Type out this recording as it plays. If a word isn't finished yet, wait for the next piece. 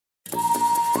Hello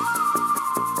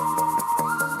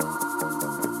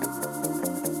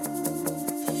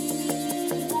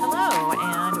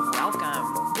and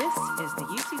welcome. This is the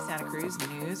UC Santa Cruz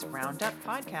News Roundup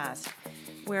podcast,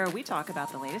 where we talk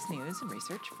about the latest news and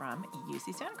research from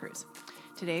UC Santa Cruz.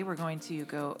 Today we're going to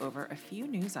go over a few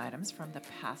news items from the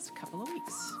past couple of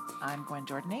weeks. I'm Gwen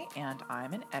Jordanay, and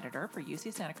I'm an editor for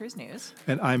UC Santa Cruz News.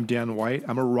 And I'm Dan White.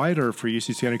 I'm a writer for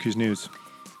UC Santa Cruz News.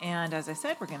 And as I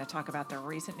said, we're going to talk about the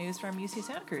recent news from UC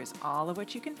Santa Cruz, all of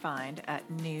which you can find at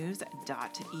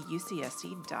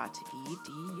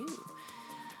news.eucsc.edu.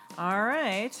 All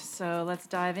right, so let's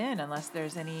dive in, unless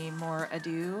there's any more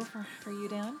ado for you,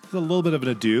 Dan. It's a little bit of an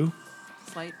ado.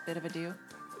 Slight bit of ado.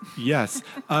 Yes.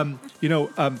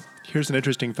 Here's an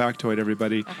interesting factoid,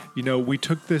 everybody. Okay. We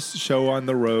took this show on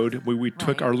the road. We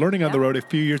took our learning on the road a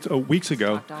few weeks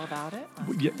ago. Talked all about it.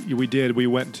 Yeah, we did. We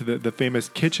went to the famous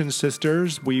Kitchen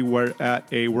Sisters. We were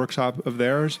at a workshop of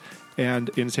theirs and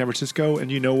in San Francisco.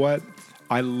 And you know what?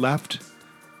 I left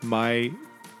my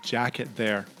jacket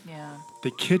there. Yeah. The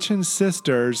Kitchen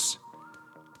Sisters,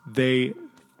 they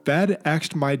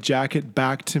FedExed my jacket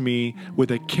back to me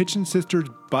with a Kitchen Sisters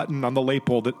button on the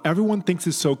label that everyone thinks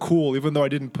is so cool, even though I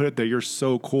didn't put it there. You're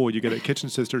so cool. You get a Kitchen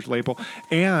Sisters label.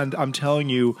 And I'm telling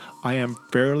you, I am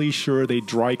fairly sure they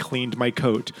dry cleaned my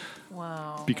coat.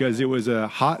 Wow. Because it was a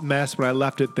hot mess when I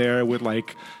left it there with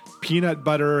like peanut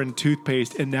butter and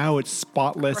toothpaste, and now it's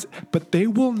spotless. But they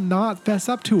will not fess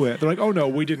up to it. They're like, "Oh no,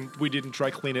 we didn't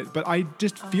dry clean it." But I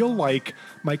just feel like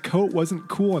my coat wasn't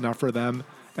cool enough for them.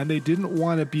 And they didn't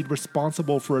want to be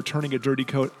responsible for returning a dirty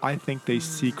coat. I think they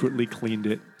secretly cleaned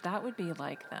it. That would be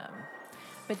like them.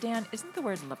 But Dan, isn't the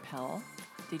word lapel?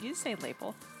 Did you say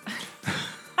label?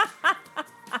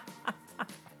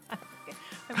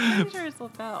 I'm pretty sure it's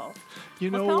lapel.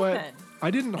 You know Lapel what? pin.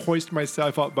 I didn't hoist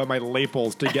myself up by my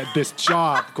lapels to get this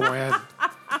job, Gwen.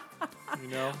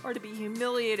 Or to be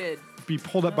humiliated. Be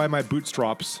pulled up by my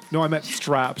bootstraps. No, I meant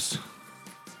straps.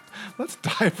 Let's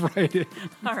dive right in.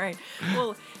 All right.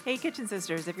 Well, hey, Kitchen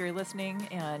Sisters, if you're listening,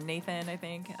 and Nathan, I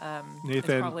think, is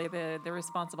Nathan. probably the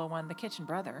responsible one, the kitchen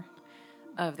brother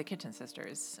of the Kitchen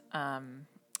Sisters,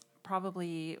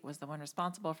 probably was the one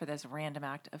responsible for this random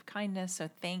act of kindness. So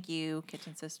thank you,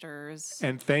 Kitchen Sisters.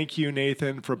 And thank you,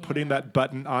 Nathan, for putting that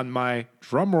button on my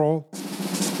drum roll.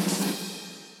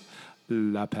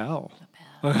 Lapel.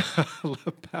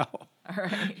 Lapel. All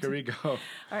right. Here we go. All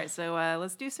right. So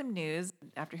let's do some news.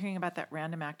 After hearing about that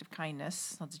random act of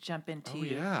kindness, let's jump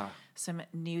into some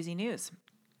newsy news.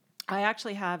 I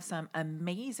actually have some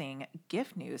amazing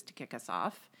gift news to kick us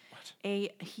off. What? A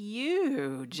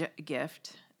huge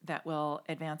gift that will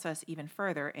advance us even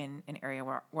further in an area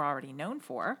we're already known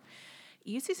for.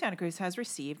 UC Santa Cruz has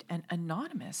received an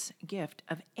anonymous gift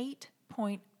of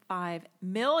 $8.5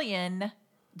 million.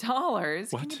 What?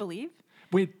 Can you believe?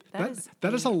 Wait, That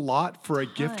that is a lot for a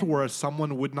ton. gift where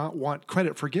someone would not want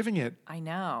credit for giving it. I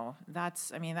know.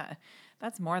 That's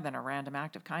more than a random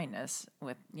act of kindness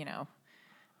with,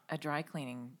 a dry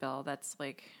cleaning bill. That's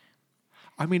like...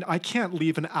 I mean, I can't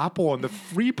leave an apple in the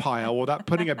free pile without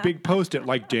putting a big post-it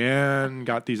like, Dan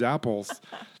got these apples.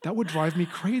 That would drive me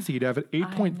crazy to have an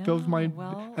 8-point bill of my...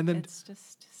 Well, and then it's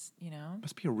just,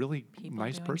 must be a really people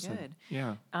nice doing person. good.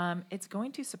 Yeah. It's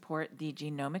going to support the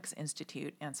Genomics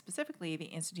Institute and specifically the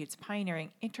Institute's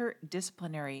pioneering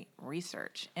interdisciplinary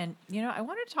research. And, I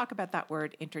wanted to talk about that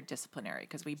word interdisciplinary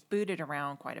because we boot it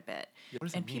around quite a bit. Yeah, what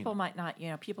does and it mean? people might not,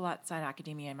 people outside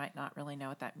academia might not really know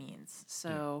what that means.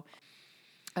 So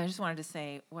I just wanted to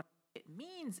say what it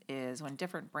means is when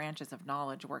different branches of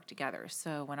knowledge work together.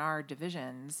 So when our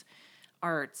divisions,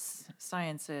 arts,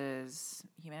 sciences,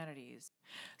 humanities,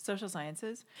 social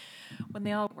sciences, when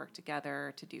they all work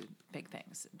together to do big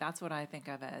things. That's what I think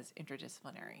of as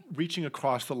interdisciplinary. Reaching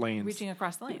across the lanes. Reaching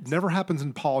across the lanes. Never happens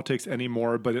in politics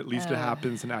anymore, but at least it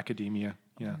happens in academia.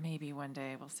 Yeah. Maybe one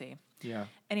day, we'll see. Yeah.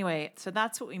 Anyway, so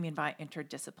that's what we mean by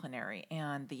interdisciplinary.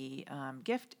 And the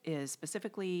gift is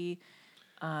specifically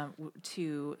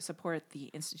to support the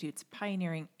Institute's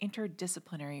pioneering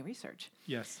interdisciplinary research.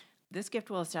 Yes. This gift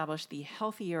will establish the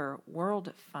Healthier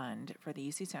World Fund for the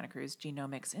UC Santa Cruz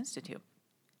Genomics Institute.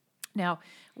 Now,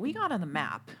 we got on the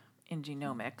map in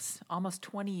genomics almost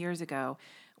 20 years ago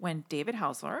when David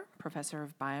Hausler, professor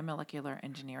of biomolecular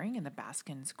engineering in the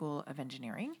Baskin School of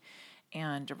Engineering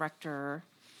and director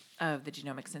of the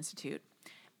Genomics Institute,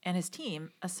 and his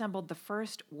team assembled the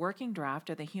first working draft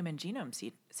of the human genome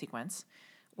sequence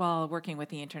while working with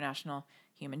the International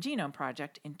Human Genome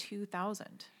Project in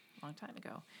 2000, a long time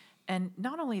ago. And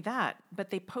not only that,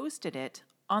 but they posted it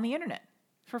on the internet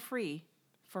for free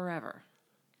forever,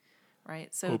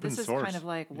 right? So Open this is source. kind of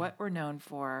like what we're known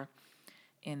for.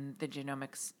 in the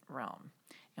genomics realm.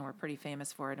 And we're pretty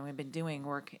famous for it, and we've been doing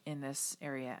work in this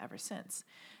area ever since.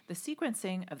 The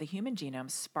sequencing of the human genome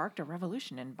sparked a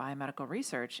revolution in biomedical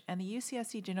research, and the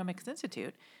UCSC Genomics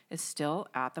Institute is still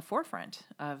at the forefront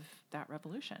of that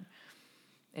revolution.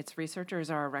 Its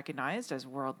researchers are recognized as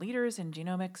world leaders in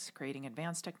genomics, creating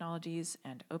advanced technologies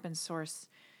and open source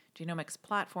genomics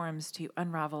platforms to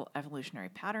unravel evolutionary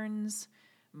patterns,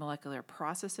 molecular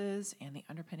processes, and the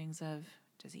underpinnings of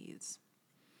disease.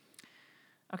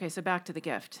 Okay, so back to the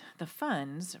gift. The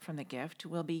funds from the gift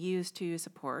will be used to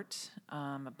support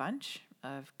a bunch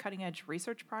of cutting-edge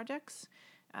research projects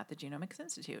at the Genomics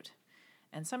Institute.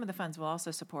 And some of the funds will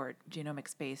also support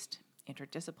genomics-based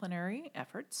interdisciplinary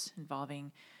efforts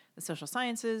involving the social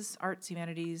sciences, arts,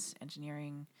 humanities,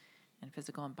 engineering, and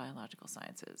physical and biological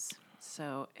sciences.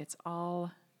 So it's all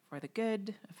for the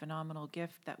good, a phenomenal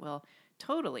gift that will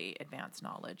totally advance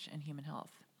knowledge and human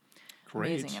health.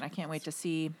 Great. Amazing, and I can't wait to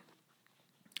see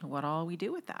what all we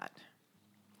do with that.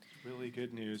 Really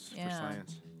good news for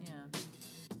science. Yeah.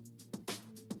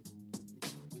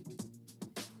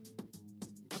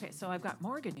 Okay, so I've got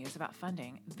more good news about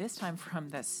funding, this time from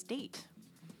the state.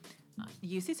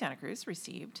 UC Santa Cruz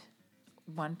received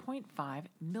 $1.5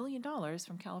 million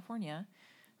from California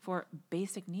for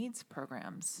basic needs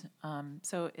programs.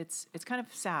 So it's kind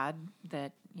of sad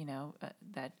that,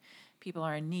 that people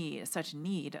are in such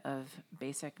need of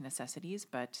basic necessities,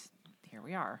 but here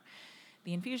we are.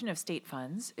 The infusion of state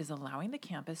funds is allowing the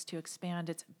campus to expand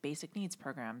its basic needs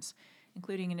programs,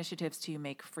 including initiatives to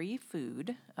make free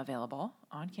food available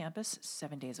on campus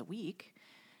 7 days a week,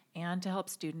 and to help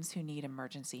students who need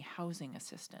emergency housing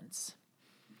assistance.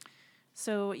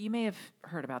 So you may have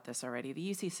heard about this already.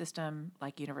 The UC system,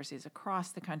 like universities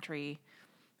across the country,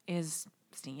 is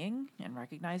seeing and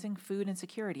recognizing food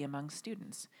insecurity among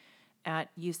students.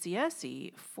 At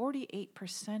UCSC,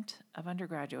 48% of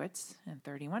undergraduates and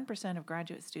 31% of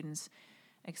graduate students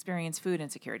experience food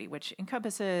insecurity, which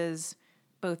encompasses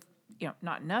both,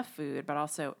 not enough food, but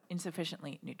also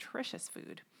insufficiently nutritious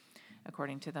food,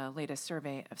 according to the latest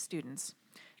survey of students.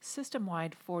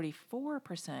 System-wide,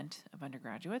 44% of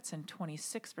undergraduates and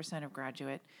 26% of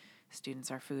graduate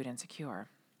students are food insecure.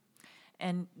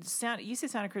 And UC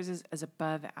Santa Cruz is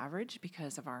above average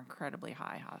because of our incredibly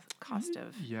high cost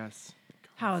of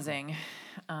housing,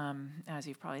 as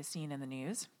you've probably seen in the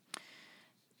news.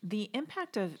 The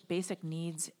impact of basic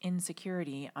needs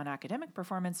insecurity on academic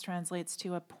performance translates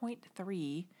to a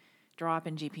 0.3 drop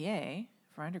in GPA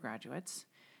for undergraduates.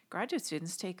 Graduate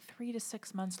students take 3 to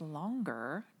 6 months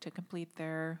longer to complete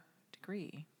their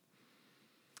degree.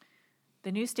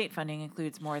 The new state funding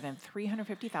includes more than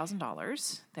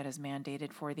 $350,000 that is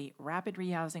mandated for the rapid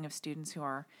rehousing of students who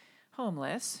are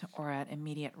homeless or at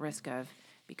immediate risk of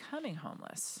becoming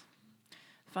homeless.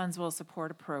 Funds will support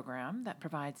a program that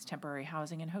provides temporary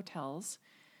housing in hotels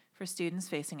for students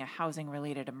facing a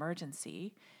housing-related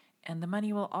emergency, and the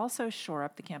money will also shore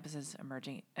up the campus's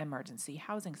emergency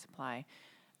housing supply.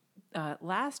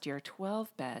 Last year,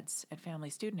 12 beds at family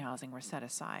student housing were set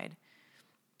aside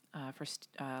for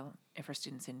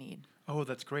students in need. Oh,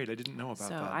 that's great. I didn't know about that.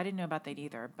 So I didn't know about that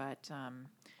either, but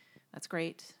that's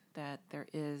great that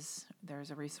there's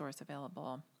a resource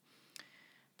available.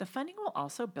 The funding will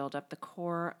also build up the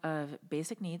core of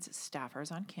basic needs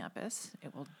staffers on campus.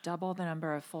 It will double the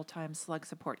number of full-time slug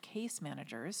support case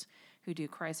managers who do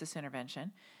crisis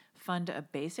intervention, fund a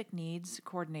basic needs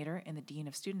coordinator in the Dean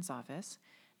of Students office,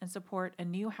 and support a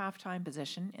new half-time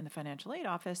position in the financial aid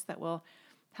office that will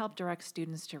help direct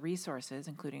students to resources,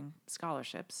 including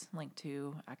scholarships linked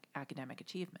to academic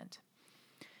achievement.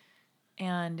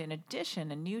 And in addition,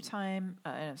 a new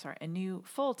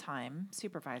full-time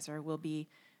supervisor will be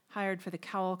hired for the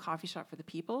Cowell Coffee Shop for the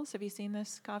Peoples. Have you seen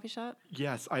this coffee shop?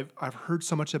 Yes, I've heard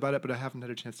so much about it, but I haven't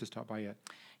had a chance to stop by yet.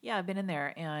 Yeah, I've been in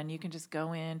there, and you can just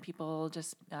go in. People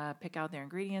just pick out their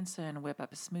ingredients and whip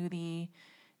up a smoothie.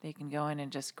 They can go in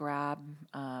and just grab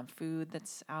food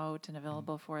that's out and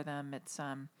available for them. It's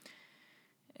called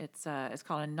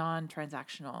a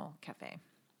non-transactional cafe.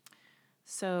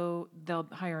 So they'll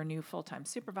hire a new full-time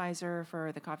supervisor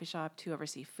for the coffee shop to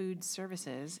oversee food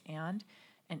services and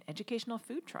an educational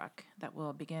food truck that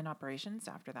will begin operations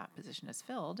after that position is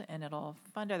filled, and it'll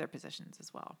fund other positions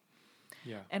as well.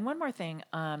 Yeah. And one more thing,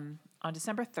 on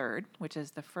December 3rd, which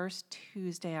is the first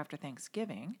Tuesday after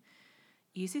Thanksgiving,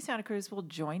 UC Santa Cruz will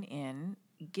join in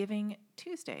Giving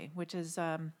Tuesday, which has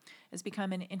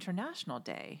become an international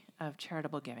day of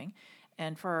charitable giving.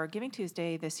 And for our Giving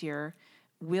Tuesday this year,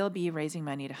 we'll be raising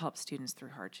money to help students through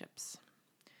hardships.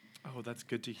 Oh, that's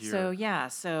good to hear.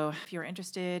 So if you're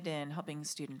interested in helping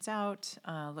students out,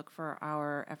 look for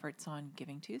our efforts on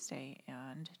Giving Tuesday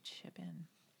and chip in.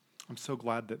 I'm so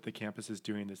glad that the campus is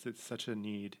doing this. It's such a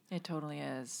need. It totally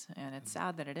is. And it's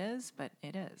sad that it is, but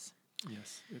it is.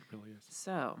 Yes, it really is.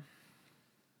 So,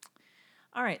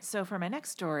 all right. So for my next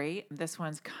story, this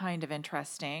one's kind of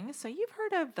interesting. So you've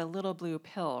heard of the little blue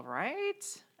pill, right?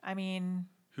 I mean,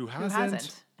 Who who hasn't?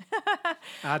 hasn't?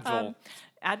 Advil.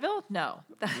 Advil? No.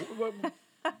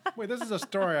 Wait, this is a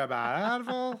story about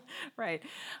Advil? Right.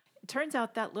 It turns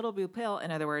out that little blue pill,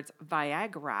 in other words,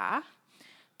 Viagra,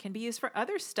 can be used for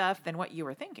other stuff than what you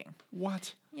were thinking.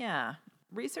 What? Yeah.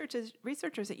 Researchers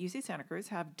at UC Santa Cruz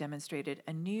have demonstrated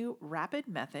a new rapid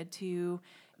method to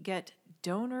get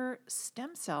donor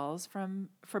stem cells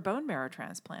for bone marrow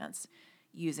transplants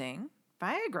using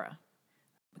Viagra,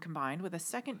 combined with a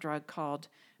second drug called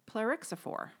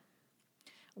Plerixafor.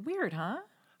 Weird, huh?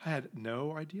 I had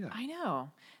no idea. I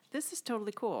know. This is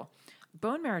totally cool.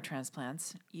 Bone marrow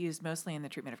transplants, used mostly in the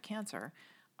treatment of cancer,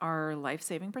 are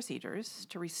life-saving procedures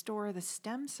to restore the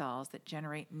stem cells that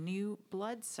generate new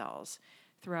blood cells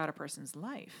throughout a person's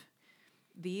life.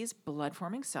 These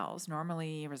blood-forming cells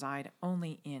normally reside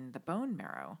only in the bone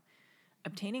marrow.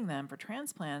 Obtaining them for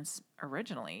transplants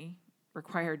originally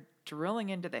required drilling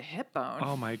into the hip bone.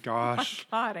 Oh my gosh.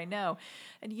 God, I know.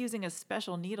 And using a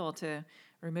special needle to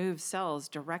remove cells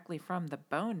directly from the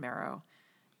bone marrow.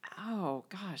 Oh,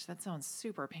 gosh, that sounds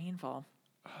super painful.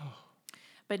 Oh.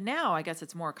 But now I guess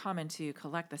it's more common to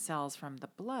collect the cells from the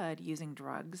blood using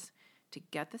drugs to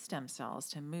get the stem cells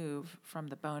to move from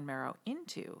the bone marrow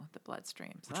into the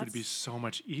bloodstream. So Which would be that's so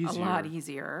much easier. a lot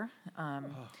easier.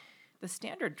 The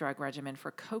standard drug regimen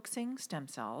for coaxing stem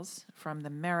cells from the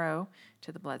marrow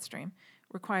to the bloodstream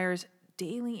requires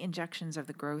daily injections of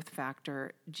the growth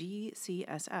factor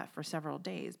GCSF for several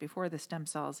days before the stem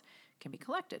cells can be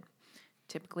collected,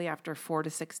 typically after 4 to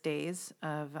 6 days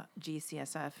of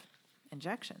GCSF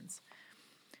injections.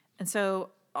 And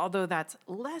so, although that's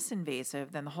less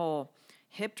invasive than the whole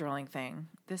hip drilling thing,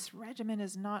 this regimen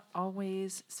is not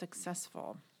always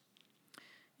successful.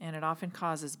 And it often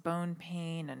causes bone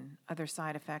pain and other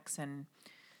side effects, and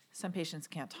some patients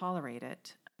can't tolerate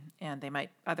it, and they might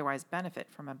otherwise benefit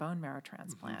from a bone marrow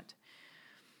transplant.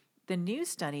 The new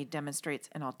study demonstrates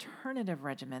an alternative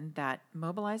regimen that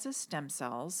mobilizes stem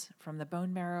cells from the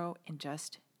bone marrow in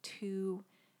just 2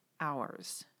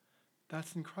 hours.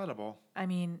 That's incredible. I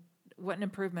mean, what an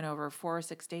improvement over 4 or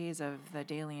 6 days of the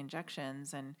daily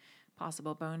injections and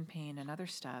possible bone pain and other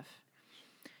stuff.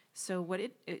 So what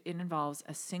it involves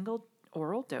a single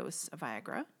oral dose of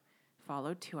Viagra,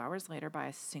 followed 2 hours later by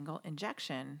a single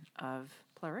injection of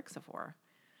Plerixafor.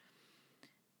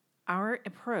 Our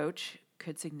approach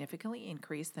could significantly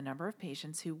increase the number of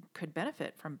patients who could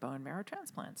benefit from bone marrow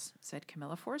transplants, said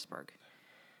Camilla Forsberg,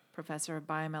 professor of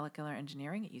biomolecular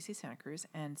engineering at UC Santa Cruz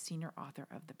and senior author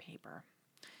of the paper.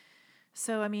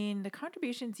 So, I mean, the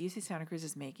contributions UC Santa Cruz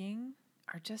is making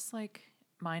are just like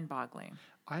mind-boggling.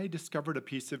 I discovered a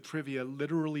piece of trivia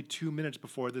literally 2 minutes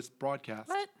before this broadcast.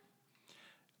 What?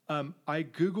 I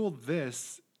Googled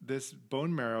this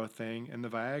bone marrow thing and the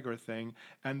Viagra thing,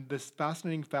 and this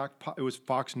fascinating fact, it was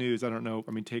Fox News. I don't know.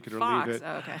 I mean, take it or Fox. leave it.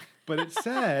 Oh, okay. But it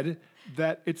said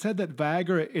that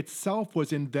Viagra itself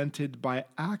was invented by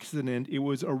accident. It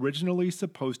was originally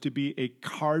supposed to be a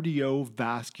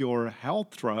cardiovascular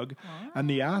health drug, and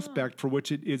the aspect for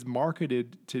which it is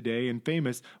marketed today and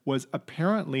famous was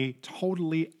apparently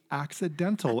totally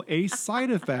accidental, a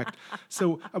side effect.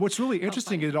 So what's really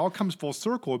interesting is it all comes full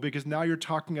circle because now you're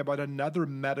talking about another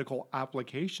medical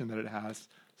application that it has.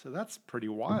 So that's pretty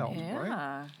wild, right?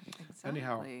 Yeah, exactly.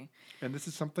 Anyhow, and this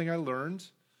is something I learned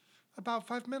about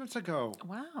 5 minutes ago.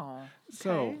 Wow.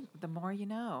 So, Okay. The more you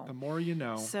know. The more you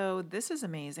know. So this is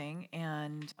amazing,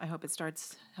 and I hope it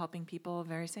starts helping people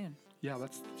very soon. Yeah,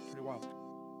 that's pretty wild.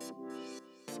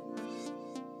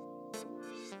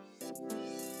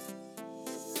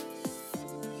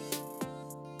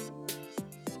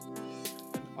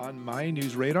 On my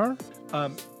news radar, I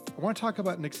want to talk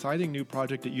about an exciting new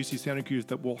project at UC Santa Cruz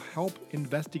that will help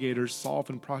investigators solve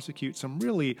and prosecute some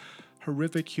really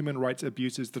horrific human rights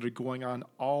abuses that are going on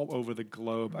all over the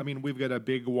globe. I mean, we've got a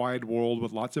big wide world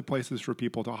with lots of places for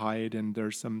people to hide, and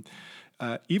there's some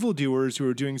evildoers who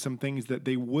are doing some things that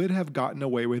they would have gotten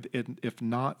away with if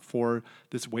not for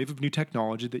this wave of new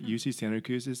technology that UC Santa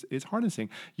Cruz is harnessing.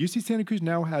 UC Santa Cruz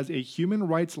now has a human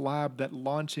rights lab that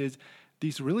launches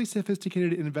these really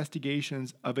sophisticated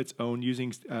investigations of its own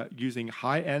using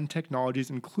high-end technologies,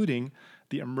 including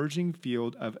the emerging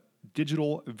field of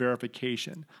digital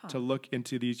verification to look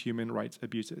into these human rights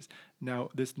abuses. Now,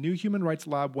 this new human rights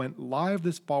lab went live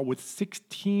this fall with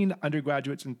 16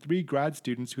 undergraduates and 3 grad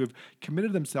students who have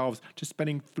committed themselves to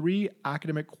spending 3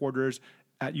 academic quarters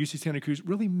at UC Santa Cruz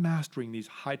really mastering these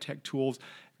high-tech tools.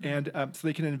 And so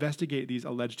they can investigate these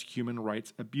alleged human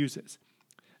rights abuses.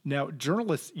 Now,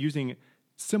 journalists using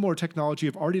similar technology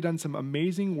have already done some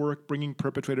amazing work bringing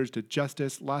perpetrators to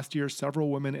justice. Last year, several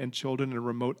women and children in a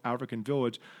remote African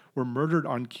village were murdered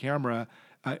on camera.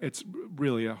 It's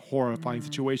really a horrifying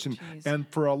situation. Geez. And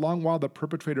for a long while, the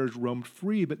perpetrators roamed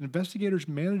free, but investigators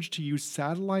managed to use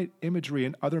satellite imagery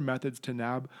and other methods to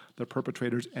nab the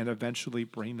perpetrators and eventually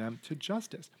bring them to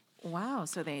justice. Wow.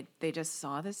 So they just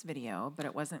saw this video, but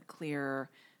it wasn't clear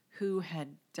who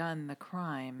had done the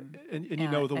crime And you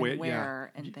know the way,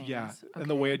 where and things. yeah, and Okay.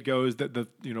 the way it goes that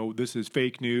this is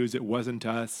fake news. It wasn't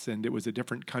us, and it was a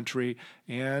different country.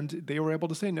 And they were able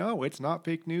to say no, it's not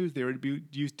fake news. They were to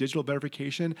use digital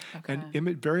verification and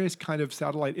various kind of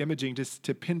satellite imaging just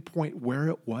to pinpoint where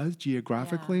it was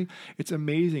geographically. It's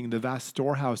amazing the vast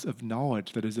storehouse of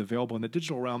knowledge that is available in the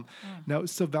digital realm. Now,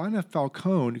 Silvana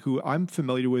Falcone, who I'm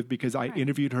familiar with because I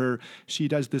interviewed her, she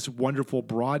does this wonderful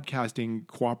broadcasting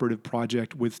cooperative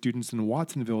project with students in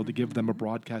Watsonville to give them a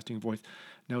broadcasting voice.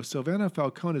 Now, Silvana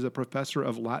Falcone is a professor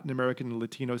of Latin American and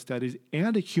Latino studies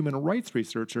and a human rights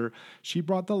researcher. She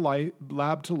brought the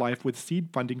lab to life with seed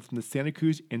funding from the Santa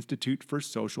Cruz Institute for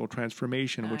Social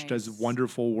Transformation, which does Nice.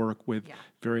 wonderful work with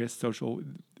various social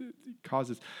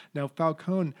causes. Now,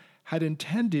 Falcone had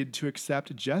intended to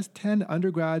accept just 10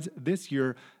 undergrads this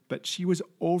year, but she was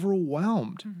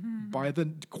overwhelmed by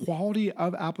the quality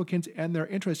of applicants and their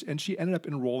interest, and she ended up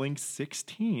enrolling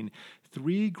 16.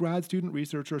 3 grad student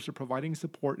researchers are providing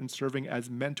support and serving as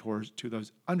mentors to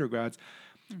those undergrads.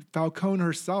 Falcone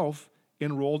herself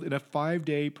enrolled in a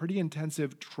 5-day, pretty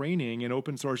intensive training in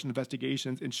open source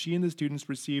investigations, and she and the students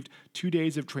received 2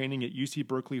 days of training at UC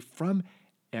Berkeley from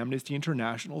Amnesty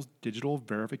International's Digital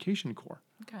Verification Corps.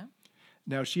 Okay.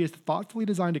 Now, she has thoughtfully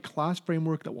designed a class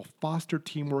framework that will foster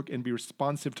teamwork and be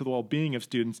responsive to the well-being of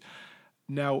students.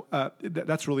 Now,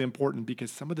 that's really important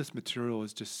because some of this material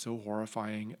is just so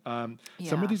horrifying. Some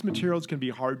of these materials can be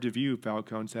hard to view,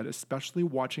 Falcone said, especially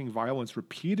watching violence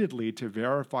repeatedly to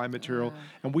verify material.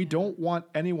 And we don't want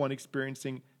anyone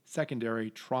experiencing secondary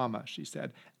trauma, she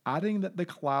said, adding that the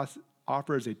class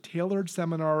offers a tailored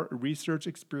seminar, research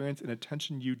experience, and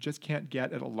attention you just can't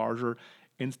get at a larger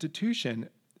institution.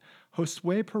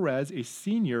 Josue Perez, a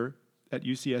senior at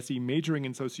UCSC majoring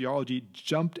in sociology,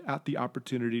 jumped at the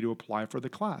opportunity to apply for the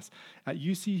class. At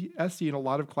UCSC, in a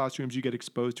lot of classrooms, you get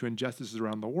exposed to injustices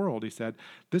around the world, he said.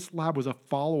 This lab was a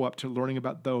follow-up to learning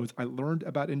about those. I learned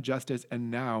about injustice, and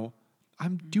now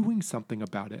I'm doing something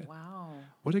about it. Wow.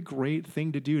 What a great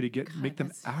thing to do to make them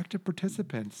that's active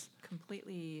participants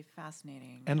completely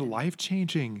fascinating. and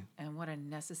life-changing. And what a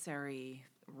necessary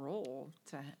role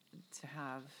to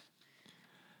have.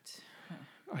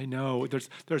 I know.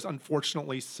 There's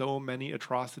unfortunately so many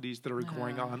atrocities that are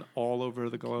going on all over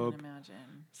the I can globe.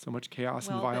 imagine. So much chaos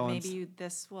Well, and but violence. maybe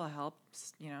this will help,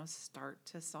 start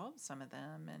to solve some of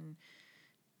them and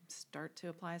start to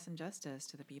apply some justice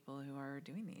to the people who are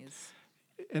doing these.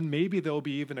 And maybe there'll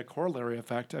be even a corollary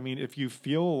effect. I mean, if you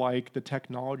feel like the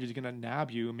technology is going to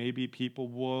nab you, maybe people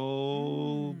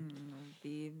will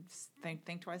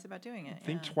Think twice about doing it.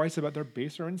 think twice about their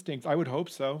baser instincts. I would hope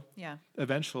so. Yeah.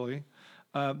 Eventually.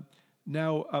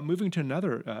 Now, moving to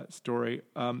another story.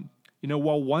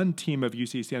 While one team of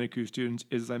UC Santa Cruz students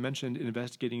is, as I mentioned,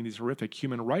 investigating these horrific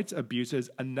human rights abuses,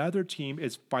 another team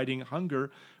is fighting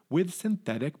hunger with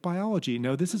synthetic biology.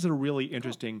 Now, this is a really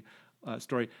interesting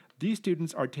story. These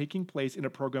students are taking place in a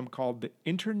program called the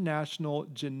International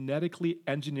Genetically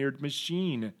Engineered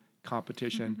Machine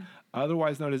Competition,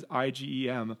 otherwise known as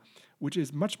IGEM, which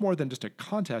is much more than just a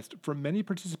contest. For many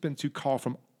participants who come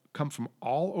from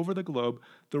all over the globe,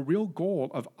 the real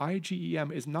goal of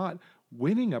IGEM is not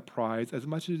winning a prize as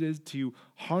much as it is to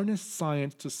harness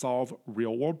science to solve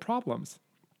real-world problems.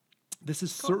 This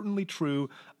is certainly true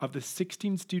of the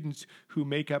 16 students who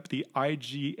make up the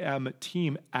IGM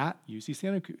team at UC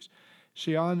Santa Cruz.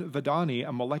 Shayan Vadani,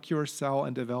 a molecular cell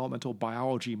and developmental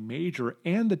biology major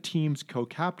and the team's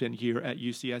co-captain here at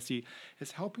UCSC,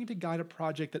 is helping to guide a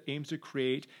project that aims to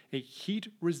create a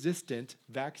heat-resistant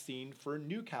vaccine for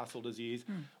Newcastle disease,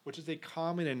 which is a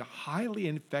common and highly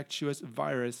infectious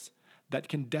virus that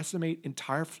can decimate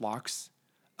entire flocks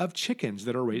of chickens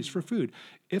that are raised for food.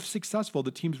 If successful,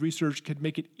 the team's research could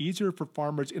make it easier for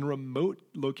farmers in remote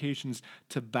locations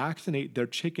to vaccinate their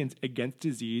chickens against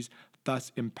disease,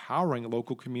 thus empowering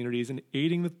local communities and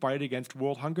aiding the fight against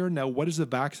world hunger. Now, what does the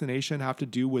vaccination have to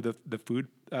do with the food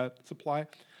supply?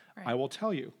 Right. I will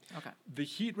tell you. Okay. The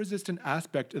heat-resistant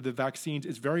aspect of the vaccines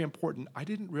is very important. I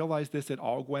didn't realize this at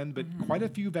all, Gwen, but quite a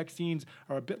few vaccines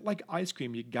are a bit like ice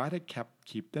cream. You gotta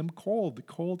keep them cold.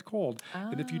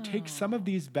 And if you take some of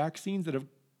these vaccines that have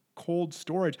cold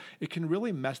storage, it can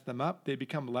really mess them up. They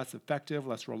become less effective,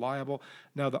 less reliable.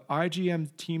 Now, the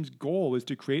IGM team's goal is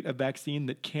to create a vaccine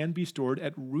that can be stored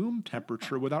at room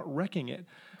temperature without wrecking it.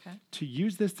 Okay. To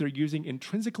use this, they're using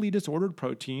intrinsically disordered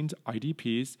proteins,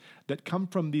 IDPs, that come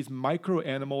from these micro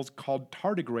animals called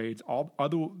tardigrades,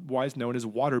 otherwise known as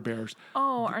water bears.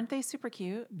 Oh, aren't they super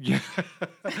cute? Yeah.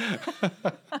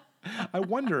 I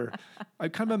wonder.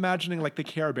 I'm kind of imagining like the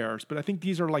Care Bears, but I think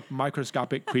these are like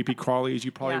microscopic, creepy crawlies.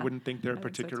 You probably Yeah, wouldn't think they're I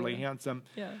think so particularly too. handsome.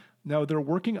 Yeah. Now, they're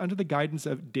working under the guidance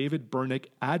of David Bernick,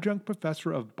 adjunct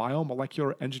professor of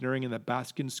biomolecular engineering in the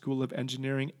Baskin School of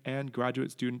Engineering, and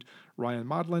graduate student Ryan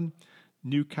Modlin.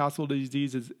 Newcastle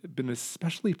disease has been an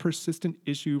especially persistent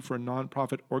issue for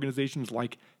nonprofit organizations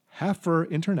like Heifer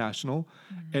International,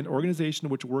 an organization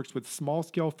which works with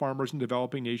small-scale farmers in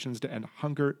developing nations to end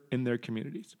hunger in their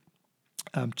communities.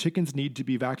 Chickens need to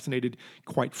be vaccinated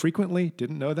quite frequently,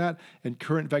 didn't know that, and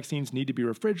current vaccines need to be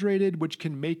refrigerated, which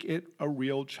can make it a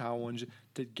real challenge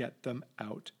to get them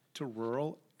out to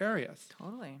rural areas.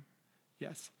 Totally.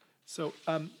 Yes. So,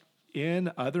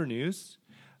 in other news,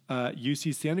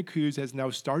 UC Santa Cruz has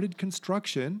now started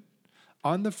construction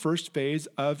on the first phase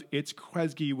of its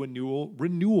Kresge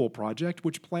renewal project,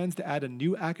 which plans to add a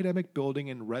new academic building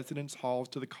and residence halls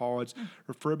to the college,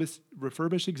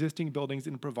 refurbish existing buildings,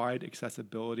 and provide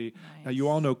accessibility. Nice. Now, you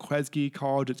all know Kresge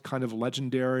College. It's kind of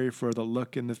legendary for the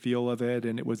look and the feel of it,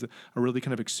 and it was a really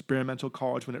kind of experimental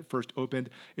college when it first opened.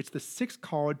 It's the sixth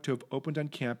college to have opened on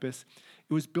campus.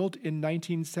 It was built in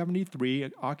 1973,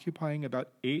 occupying about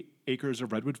 8 acres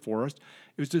of redwood forest.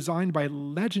 It was designed by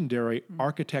legendary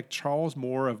architect Charles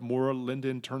Moore of Moore,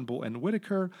 Linden, Turnbull, and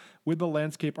Whitaker, with the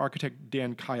landscape architect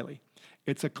Dan Kiley.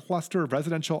 It's a cluster of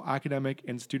residential, academic,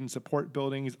 and student support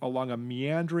buildings along a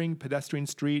meandering pedestrian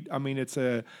street. I mean, it's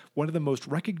one of the most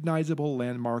recognizable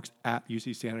landmarks at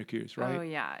UC Santa Cruz, right? Oh,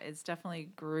 yeah. It's definitely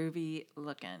groovy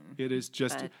looking. It is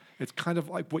just, But- it's kind of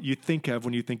like what you think of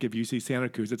when you think of UC Santa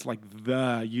Cruz. It's like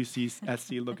the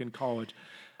UCSC looking college.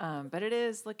 But it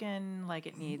is looking like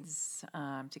it needs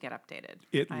to get updated.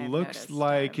 It I have looks noticed.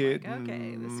 like I'm it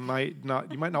okay, this might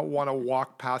not. You might not want to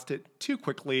walk past it too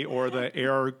quickly, or the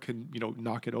air can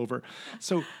knock it over.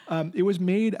 So it was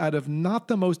made out of not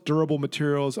the most durable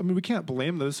materials. I mean, we can't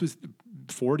blame them. This was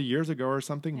 40 years ago or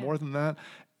something, more than that.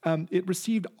 It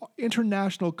received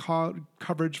international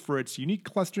coverage for its unique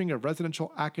clustering of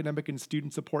residential, academic, and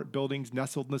student support buildings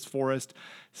nestled in this forest.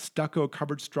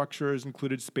 Stucco-covered structures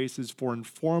included spaces for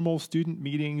informal student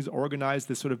meetings, organized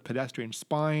this sort of pedestrian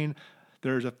spine.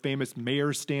 There's a famous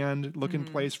mayor's stand looking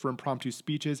place for impromptu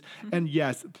speeches. And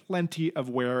yes, plenty of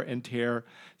wear and tear.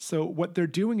 So what they're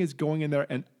doing is going in there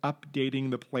and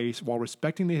updating the place while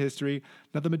respecting the history.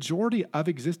 Now, the majority of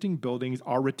existing buildings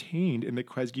are retained in the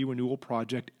Kresge Renewal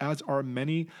Project, as are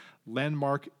many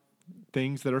landmark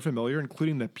things that are familiar,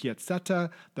 including the Piazzetta,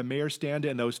 the mayor's stand,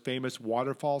 and those famous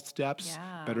waterfall steps.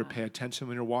 Yeah. Better pay attention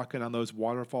when you're walking on those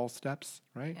waterfall steps,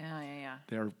 right? Yeah.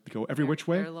 They go every which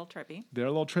way. They're a little trippy. They're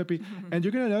a little trippy. And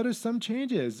you're going to notice some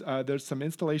changes. There's some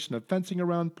installation of fencing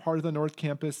around part of the North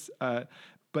Campus,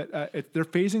 but they're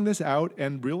phasing this out,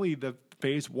 and really the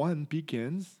phase one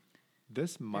begins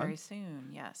this month. Very soon,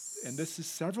 yes. And this is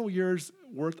several years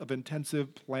worth of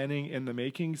intensive planning in the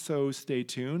making, so stay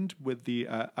tuned with the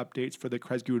updates for the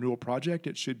Kresge Renewal Project.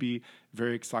 It should be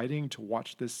very exciting to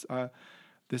watch this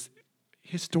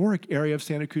historic area of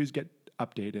Santa Cruz get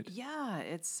updated. Yeah,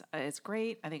 it's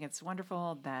great. I think it's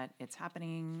wonderful that it's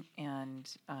happening, and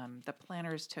the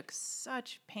planners took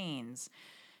such pains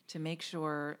to make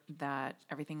sure that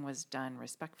everything was done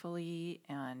respectfully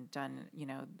and done,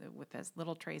 with as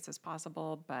little trace as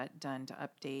possible, but done to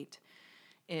update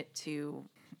it to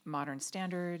modern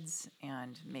standards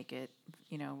and make it,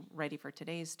 ready for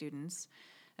today's students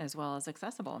as well as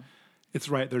accessible. It's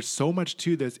right. There's so much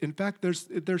to this. In fact,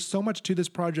 there's so much to this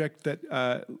project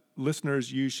that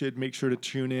listeners, you should make sure to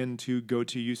tune in to go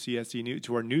to UCSC News,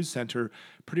 to our news center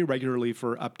pretty regularly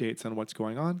for updates on what's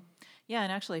going on. Yeah,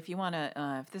 and actually, if you want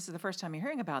to, if this is the first time you're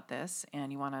hearing about this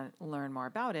and you want to learn more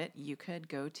about it, you could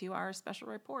go to our special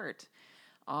report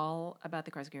all about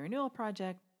the Kresge Renewal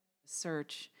Project.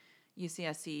 Search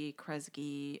UCSC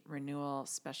Kresge Renewal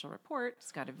Special Report.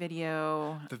 It's got a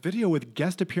video. The video with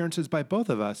guest appearances by both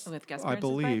of us, With guest I appearances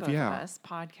believe, by both yeah. of us,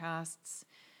 podcasts,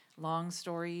 long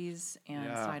stories, and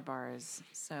Yeah. sidebars.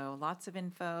 So lots of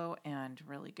info and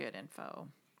really good info.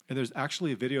 And there's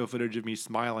actually video footage of me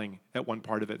smiling at one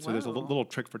part of it. So there's a Whoa. little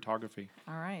trick photography.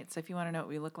 All right. So if you want to know what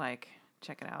we look like,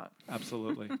 check it out.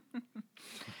 Absolutely.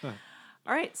 All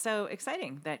right. So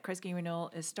exciting that Kresge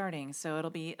Renewal is starting. So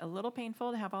it'll be a little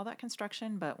painful to have all that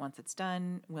construction, but once it's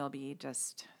done, we'll be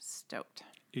just stoked.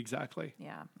 Exactly.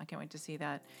 Yeah, I can't wait to see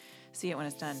it when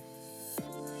it's done.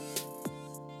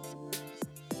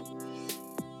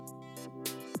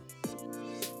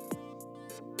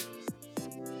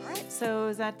 All right, so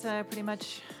is that pretty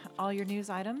much all your news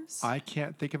items? I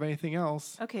can't think of anything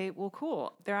else. Okay, well,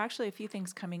 cool. There are actually a few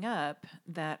things coming up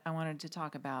that I wanted to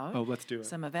talk about. Oh, let's do it.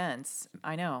 Some events.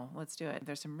 I know, let's do it.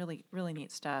 There's some really, really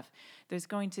neat stuff. There's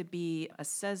going to be a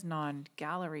Cezanne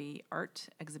Gallery art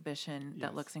exhibition that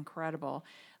Yes. looks incredible.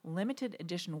 Limited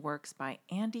edition works by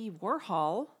Andy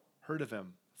Warhol. Heard of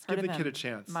him. Let's Heard give of the kid a him,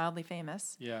 chance. Mildly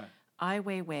famous. Yeah. Ai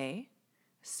Weiwei,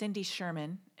 Cindy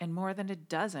Sherman, and more than a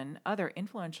dozen other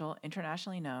influential,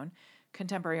 internationally known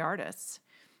contemporary artists.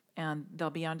 And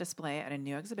they'll be on display at a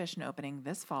new exhibition opening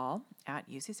this fall at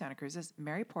UC Santa Cruz's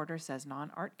Mary Porter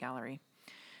Cezanne Art Gallery.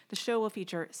 The show will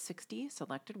feature 60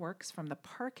 selected works from the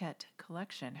Parquet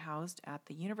collection housed at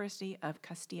the University of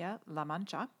Castilla-La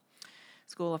Mancha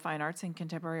School of Fine Arts and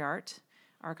Contemporary Art,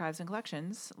 Archives and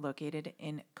Collections, located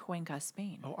in Cuenca,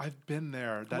 Spain. Oh, I've been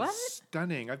there. That's What?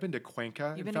 stunning. I've been to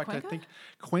Cuenca. You've In been to fact, I Cuenca? think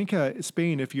Cuenca,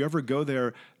 Spain, if you ever go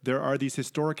there, there are these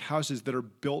historic houses that are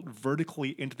built vertically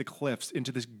into the cliffs,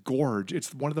 into this gorge.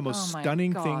 It's one of the most Oh my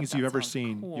stunning God, things that you've ever sounds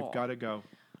seen. cool. You've got to go.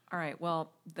 All right.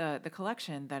 Well, the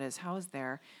collection that is housed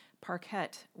there,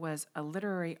 Parquet, was a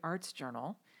literary arts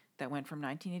journal that went from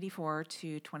 1984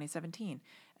 to 2017,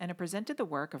 and it presented the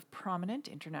work of prominent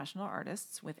international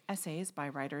artists with essays by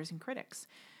writers and critics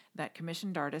that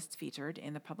commissioned artists featured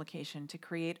in the publication to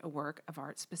create a work of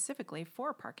art specifically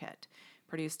for Parquet,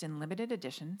 produced in limited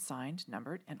edition, signed,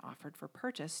 numbered, and offered for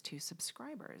purchase to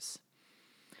subscribers.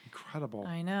 Incredible.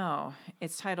 I know.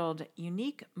 It's titled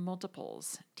Unique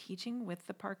Multiples, Teaching with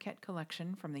the Parquet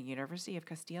Collection from the University of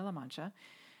Castilla-La Mancha.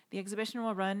 The exhibition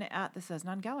will run at the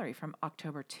Cezanne Gallery from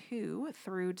October 2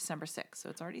 through December 6. So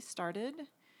it's already started,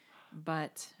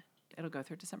 but it'll go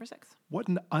through December 6th. What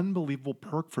an unbelievable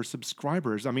perk for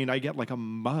subscribers. I mean, I get like a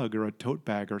mug or a tote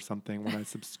bag or something when I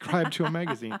subscribe to a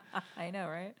magazine. I know,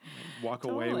 right? Walk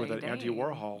away with an Totally, Andy dang.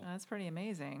 Warhol. That's pretty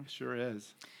amazing. Sure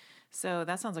is. So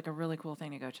that sounds like a really cool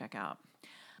thing to go check out.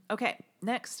 Okay,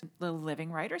 next, the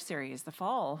Living Writer series, the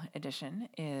fall edition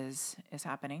is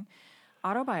happening.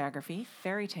 Autobiography,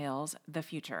 Fairy Tales, The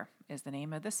Future is the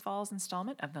name of this fall's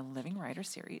installment of the Living Writers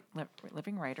series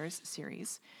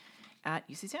at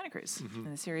UC Santa Cruz.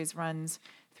 And the series runs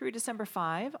through December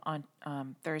 5 on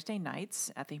Thursday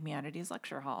nights at the Humanities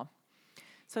Lecture Hall.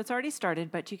 So it's already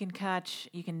started, but you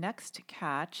can next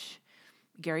catch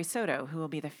Gary Soto, who will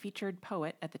be the featured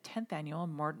poet at the 10th annual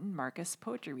Morton Marcus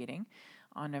Poetry Reading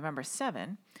on November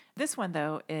 7. This one,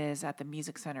 though, is at the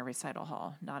Music Center Recital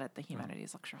Hall, not at the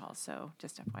Humanities Lecture Hall. So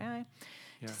just FYI.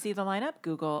 Yeah. To see the lineup,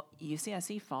 Google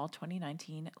UCSC Fall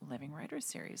 2019 Living Writers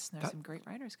Series. There's some great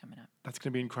writers coming up. That's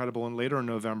going to be incredible. And later in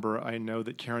November, I know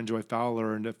that Karen Joy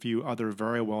Fowler and a few other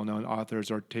very well-known authors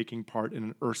are taking part in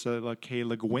an Ursula K.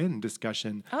 Le Guin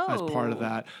discussion as part of Oh,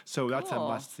 that. So that's a cool.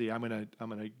 must-see. I'm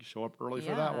gonna show up early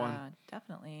for that one.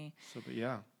 Definitely. So, but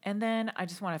yeah. And then I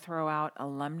just want to throw out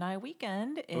Alumni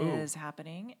Weekend is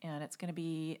happening, and it's going to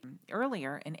be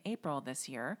earlier in April this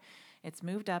year. It's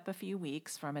moved up a few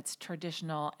weeks from its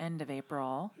traditional end of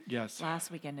April, Yes. last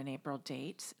weekend in April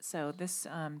date. So this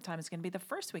time is going to be the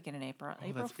first weekend in April, Oh,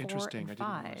 April that's 4 interesting. and I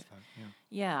 5. didn't realize that.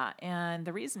 Yeah. Yeah, and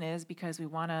the reason is because we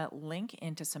want to link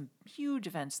into some huge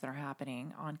events that are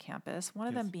happening on campus, one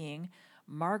of them Yes. being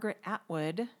Margaret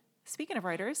Atwood. Speaking of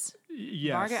writers,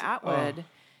 Yes. Margaret Atwood,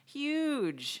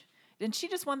 huge. And she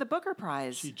just won the Booker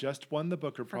Prize. She just won the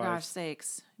Booker For Prize. gosh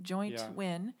sakes, joint Yeah.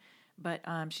 win. But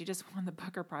she just won the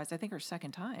Booker Prize, I think her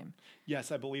second time.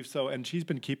 Yes, I believe so. And she's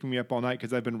been keeping me up all night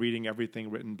because I've been reading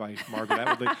everything written by Margaret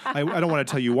Atwood. I don't want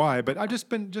to tell you why, but I've just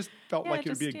felt like it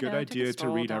would be a good idea to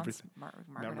stroll read down everything. Margaret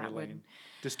Memory Atwood. lane.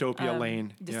 Dystopia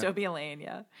lane. Yeah. Dystopia Lane,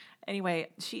 yeah. Anyway,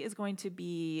 she is going to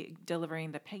be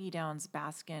delivering the Peggy Downs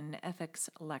Baskin Ethics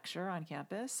Lecture on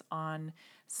campus on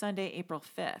Sunday, April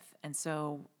 5th. And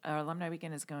so our Alumni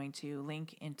Weekend is going to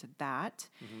link into that.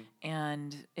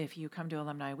 And if you come to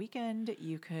Alumni Weekend,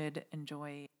 you could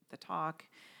enjoy the talk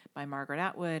by Margaret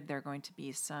Atwood. There are going to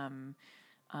be some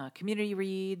community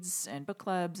reads and book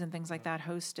clubs and things like that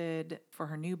hosted for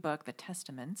her new book, The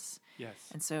Testaments. Yes.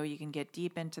 And so you can get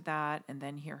deep into that and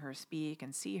then hear her speak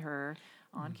and see her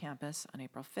on campus on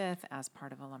April 5th as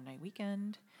part of Alumni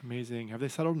Weekend. Amazing. Have they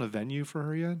settled on a venue for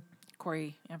her yet?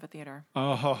 Corey Amphitheater.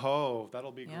 Oh, ho, ho.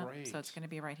 That'll be Yeah. great. So it's going to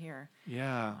be right here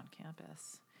Yeah. on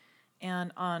campus.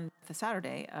 And on the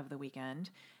Saturday of the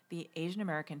weekend, the Asian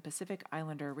American Pacific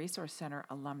Islander Resource Center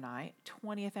alumni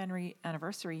 20th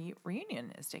anniversary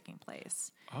reunion is taking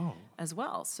place Oh, as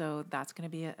well. So that's going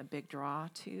to be a big draw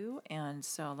too. And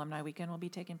so Alumni Weekend will be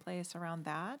taking place around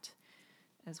that.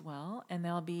 as well. And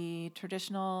there'll be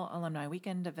traditional alumni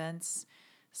weekend events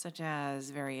such as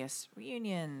various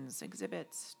reunions,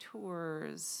 exhibits,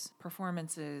 tours,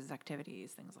 performances,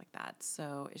 activities, things like that.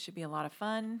 So it should be a lot of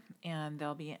fun, and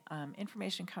there'll be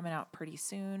information coming out pretty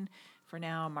soon. For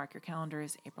now, mark your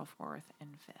calendars, April 4th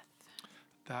and 5th.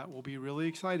 That will be really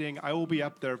exciting. I will be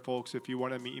up there, folks. If you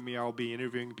want to meet me, I'll be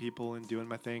interviewing people and doing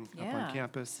my thing up on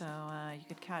campus. So you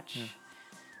could catch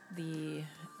the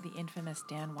infamous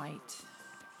Dan White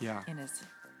in his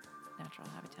natural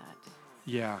habitat.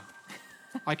 Yeah.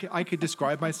 I could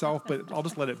describe myself, but I'll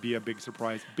just let it be a big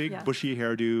surprise. Big bushy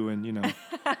hairdo and,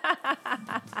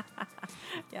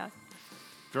 Yeah.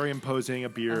 very imposing, a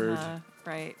beard.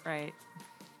 Right.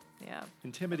 Yeah.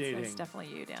 Intimidating. That's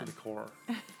definitely you, Dan. To the core.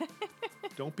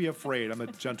 Don't be afraid. I'm a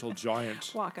gentle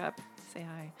giant. Walk up, say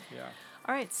hi. Yeah.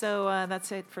 All right, so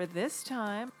that's it for this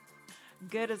time.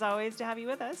 Good as always to have you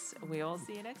with us. We will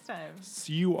see you next time.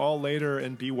 See you all later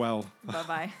and be well.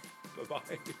 Bye-bye.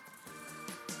 Bye-bye.